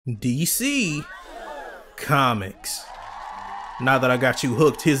DC Comics. Now that I got you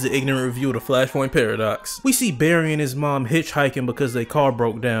hooked, here's the ignorant review of the Flashpoint Paradox. We see Barry and his mom hitchhiking because their car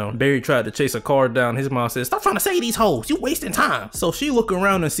broke down. Barry tried to chase a car down. His mom says, "Stop trying to save these hoes, you wasting time." So she look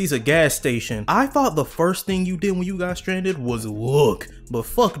around and sees a gas station. I thought the first thing you did when you got stranded was look, but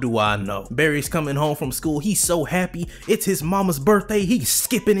fuck do I know. Barry's coming home from school, he's so happy. It's his mama's birthday, he's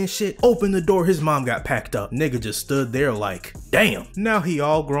skipping and shit. Open the door, his mom got packed up. Nigga just stood there like, damn. Now he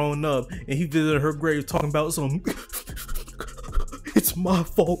all grown up and he visited her grave talking about some it's my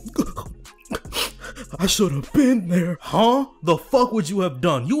fault. I should have been there. Huh? The fuck would you have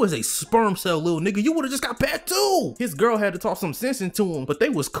done? You was a sperm cell, little nigga. You would have just got packed too. His girl had to talk some sense into him, but they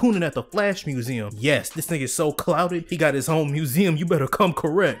was cooning at the Flash Museum. Yes, this nigga's so clouded, he got his own museum. You better come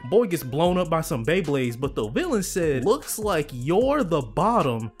correct. Boy gets blown up by some Beyblades, but the villain said, "Looks like you're the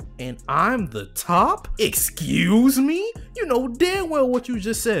bottom and I'm the top?" Excuse me? You know damn well what you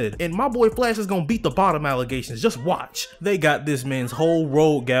just said. And my boy Flash is gonna beat the bottom allegations. Just watch. They got this man's whole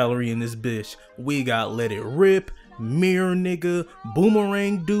road gallery in this bitch. We got Let It Rip, Mirror Nigga,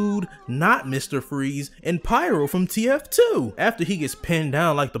 Boomerang Dude, Not Mr. Freeze, and Pyro from TF2. After he gets pinned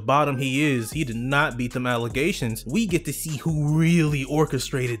down like the bottom he is, he did not beat them allegations. We get to see who really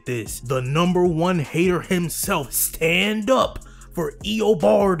orchestrated this. The #1 hater himself. Stand up for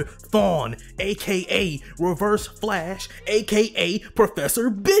Eobard Thawne, aka Reverse Flash, aka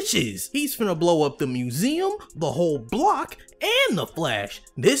Professor Bitches. He's finna blow up the museum, the whole block, and the Flash.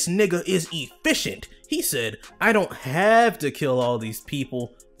 This nigga is efficient. He said, "I don't have to kill all these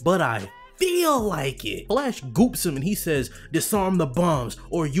people, but I feel like it." Flash goops him and he says, "Disarm the bombs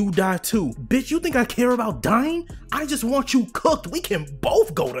or you die too." Bitch, you think I care about dying? I just want you cooked. We can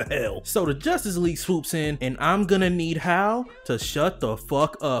both go to hell. So the Justice League swoops in and I'm gonna need Hal to shut the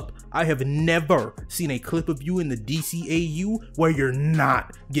fuck up. I have never seen a clip of you in the DCAU where you're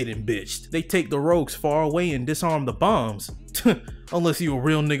not getting bitched. They take the rogues far away and disarm the bombs. Unless you a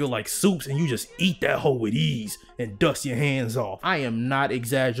real nigga like Soups and you just eat that hoe with ease and dust your hands off. I am not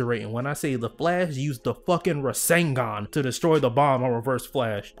exaggerating when I say the Flash used the fucking Rasengan to destroy the bomb on Reverse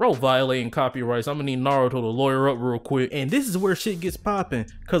Flash. Bro violating copyrights. I'm gonna need Naruto to lawyer up real quick. And this is where shit gets popping,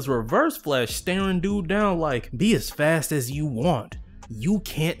 cause Reverse Flash staring dude down like, be as fast as you want. You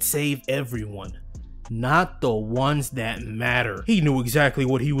can't save everyone. Not the ones that matter. He knew exactly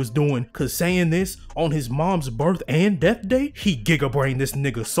what he was doing, cause saying this on his mom's birth and death day, he gigabrained this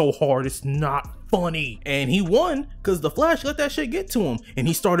nigga so hard it's not funny. And he won cause the Flash let that shit get to him and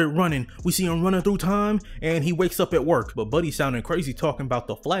he started running. We see him running through time and he wakes up at work, but Buddy sounding crazy talking about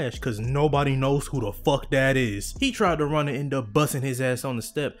the Flash cause nobody knows who the fuck that is. He tried to run and end up busting his ass on the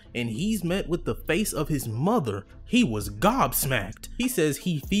step and he's met with the face of his mother. He was gobsmacked. He says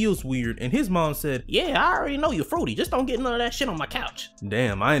he feels weird and his mom said, "Yeah, I already know you're fruity, just don't get none of that shit on my couch."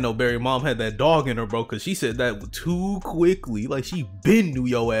 Damn, I ain't know Barry mom had that dog in her, bro, cause she said that too quickly, like she been knew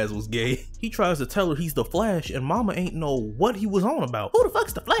your ass was gay. He tries to tell her he's the Flash and mama ain't know what he was on about. Who the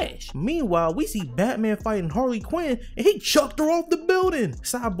fuck's the Flash? Meanwhile, we see Batman fighting Harley Quinn and he chucked her off the building.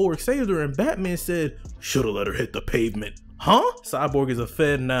 Cyborg saved her and Batman said, "Should've let her hit the pavement." Huh? Cyborg is a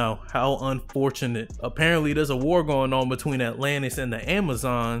Fed now. How unfortunate. Apparently there's a war going on between Atlantis and the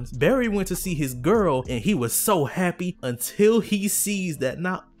Amazons. Barry went to see his girl and he was so happy until he sees that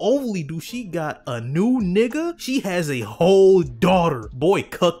not only do she got a new nigga, she has a whole daughter. Boy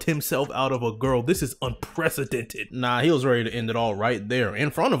cucked himself out of a girl. This is unprecedented. Nah, he was ready to end it all right there in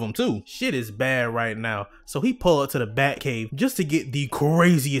front of him too. Shit is bad right now. So he pulled up to the Batcave just to get the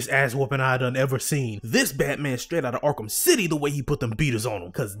craziest ass whooping I done ever seen. This Batman straight out of Arkham City the way he put them beaters on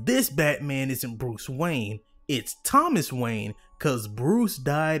him. Cause this Batman isn't Bruce Wayne, it's Thomas Wayne. Cause Bruce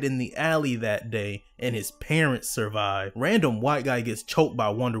died in the alley that day and his parents survived. Random white guy gets choked by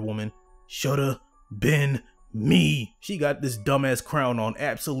Wonder Woman. Shoulda been me. She got this dumbass crown on,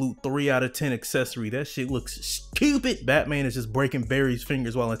 absolute 3 out of 10 accessory. That shit looks stupid. Batman is just breaking Barry's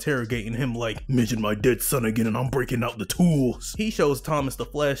fingers while interrogating him like, "Mention my dead son again and I'm breaking out the tools." He shows Thomas the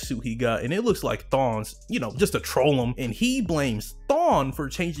Flash suit he got and it looks like Thawne's, you know, just to troll him. And he blames Thawne for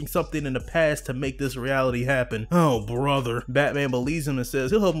changing something in the past to make this reality happen. Oh brother. Batman believes him and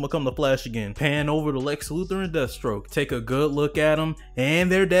says he'll help him become the Flash again. Pan over to Lex Luthor and Deathstroke. Take a good look at him and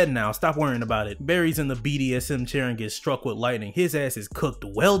they're dead now. Stop worrying about it. Barry's in the BDS BDSM chair and gets struck with lightning. His ass is cooked.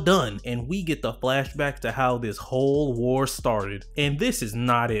 Well done. And we get the flashback to how this whole war started. And this is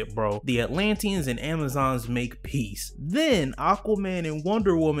not it, bro. The Atlanteans and Amazons make peace. Then Aquaman and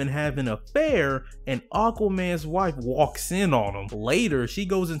Wonder Woman have an affair, and Aquaman's wife walks in on him. Later, she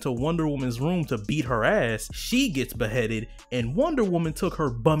goes into Wonder Woman's room to beat her ass. She gets beheaded, and Wonder Woman took her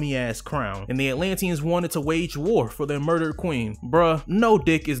bummy ass crown. And the Atlanteans wanted to wage war for their murdered queen. Bruh, no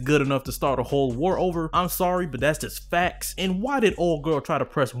dick is good enough to start a whole war over. I'm sorry, but that's just facts. And why did old girl try to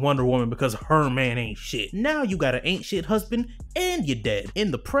press Wonder Woman because her man ain't shit? Now you got an ain't shit husband and you're dead.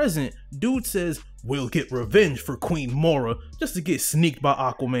 In the present, dude says, we'll get revenge for Queen Mora, just to get sneaked by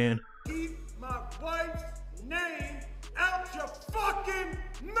Aquaman. Keep my wife's name out your fucking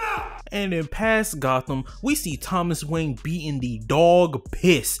mouth! And in past Gotham, we see Thomas Wayne beating the dog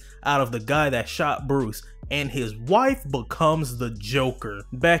piss out of the guy that shot Bruce, and his wife becomes the Joker.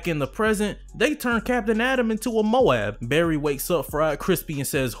 Back in the present, they turn Captain Atom into a Moab. Barry wakes up fried crispy and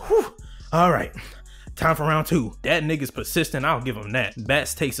says, whew, alright, time for round 2. That nigga's persistent, I'll give him that.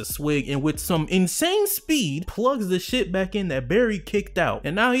 Bats takes a swig and with some insane speed, plugs the shit back in that Barry kicked out.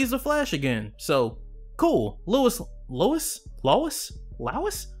 And now he's the Flash again. So, cool. Lois?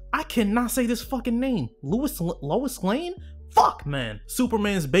 I cannot say this fucking name. Lois Lane? Fuck, man.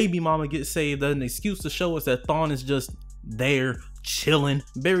 Superman's baby mama gets saved as an excuse to show us that Thawne is just there, chilling.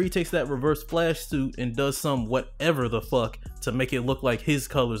 Barry takes that reverse Flash suit and does some whatever the fuck to make it look like his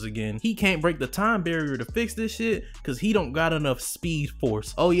colors again. He can't break the time barrier to fix this shit because he don't got enough speed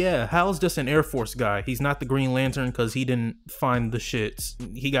force. Oh yeah, Hal's just an Air Force guy. He's not the Green Lantern because he didn't find the shits.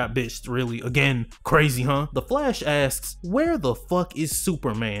 He got bitched, really. Again, crazy, huh? The Flash asks, where the fuck is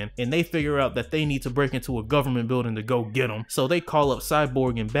Superman? And they figure out that they need to break into a government building to go get him. So they call up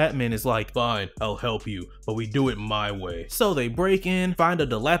Cyborg and Batman is like, fine, I'll help you, but we do it my way. So they break in, find a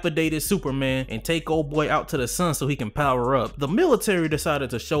dilapidated Superman, and take old boy out to the sun so he can power up. The military decided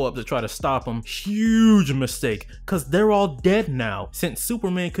to show up to try to stop him. Huge mistake, cause they're all dead now, since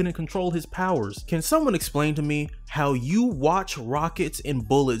Superman couldn't control his powers. Can someone explain to me how you watch rockets and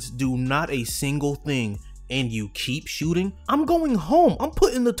bullets do not a single thing and you keep shooting? I'm going home. I'm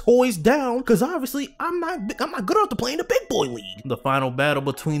putting the toys down because obviously I'm not good enough to play in the big boy league. The final battle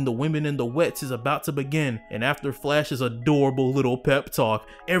between the women and the wets is about to begin, and after Flash's adorable little pep talk,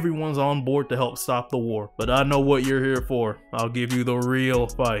 everyone's on board to help stop the war. But I know what you're here for. I'll give you the real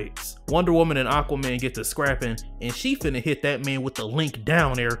fights. Wonder Woman and Aquaman get to scrapping, and she finna hit that man with the link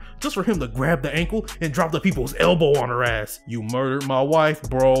down air just for him to grab the ankle and drop the people's elbow on her ass. You murdered my wife,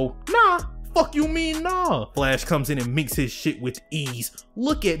 bro. Nah. Fuck you mean nah? Flash comes in and makes his shit with ease.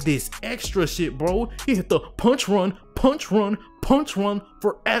 Look at this extra shit, bro. He hit the punch run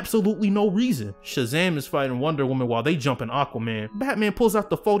for absolutely no reason. Shazam is fighting Wonder Woman while they jump in Aquaman. Batman pulls out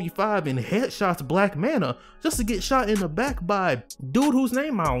the 45 and headshots Black Manta just to get shot in the back by dude whose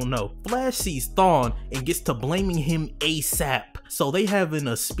name I don't know. Flash sees Thawne and gets to blaming him ASAP. So they having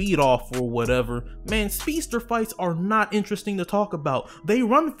a speed off or whatever. Man, speedster fights are not interesting to talk about. They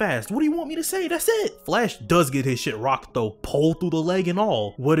run fast. What do you want me to say? That's it. Flash does get his shit rocked though, pole through the leg and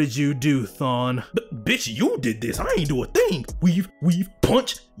all. What did you do, Thawne? Bitch, you did this. I ain't do a thing. Weave,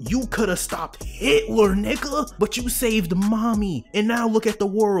 punch. You could have stopped Hitler, nigga, but you saved mommy, and now look at the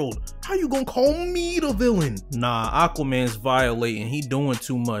world. How you gonna call me the villain? Nah, Aquaman's violating. He doing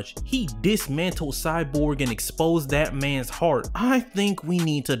too much. He dismantled Cyborg and exposed that man's heart. I think we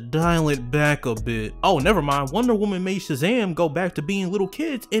need to dial it back a bit. Oh, never mind. Wonder Woman made Shazam go back to being little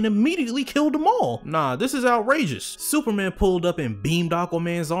kids and immediately killed them all. Nah, this is outrageous. Superman pulled up and beamed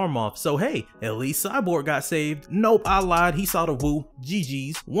Aquaman's arm off. So hey, at least Cyborg got saved. Nope, I lied. He saw the woo.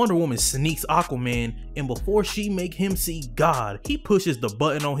 GG's. Wonder Woman sneaks Aquaman, and before she make him see God, he pushes the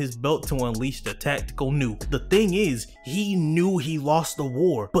button on his belt to unleash the tactical nuke. The thing is, he knew he lost the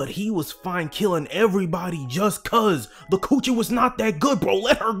war, but he was fine killing everybody just cause. The coochie was not that good, bro.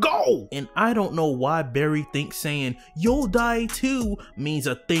 Let her go. And I don't know why Barry thinks saying you'll die too means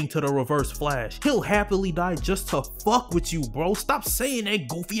a thing to the Reverse Flash. He'll happily die just to fuck with you, bro. Stop saying that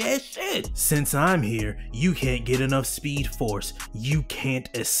goofy ass shit. Since I'm here, you can't get enough speed force. You can't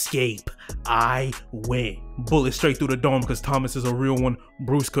escape. I win. Bullet straight through the dome because Thomas is a real one.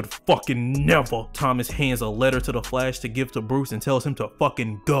 Bruce could fucking never. Thomas hands a letter to the Flash to give to Bruce and tells him to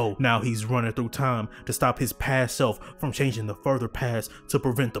fucking go. Now he's running through time to stop his past self from changing the further past to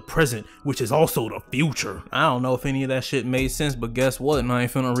prevent the present, which is also the future. I don't know if any of that shit made sense, but guess what? And I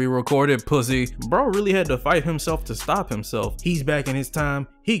ain't finna re-record it, pussy. Bro really had to fight himself to stop himself. He's back in his time.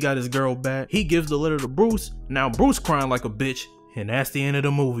 He got his girl back. He gives the letter to Bruce. Now Bruce crying like a bitch. And that's the end of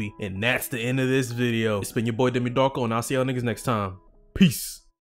the movie. And that's the end of this video. It's been your boy Demi Darko, and I'll see y'all niggas next time. Peace.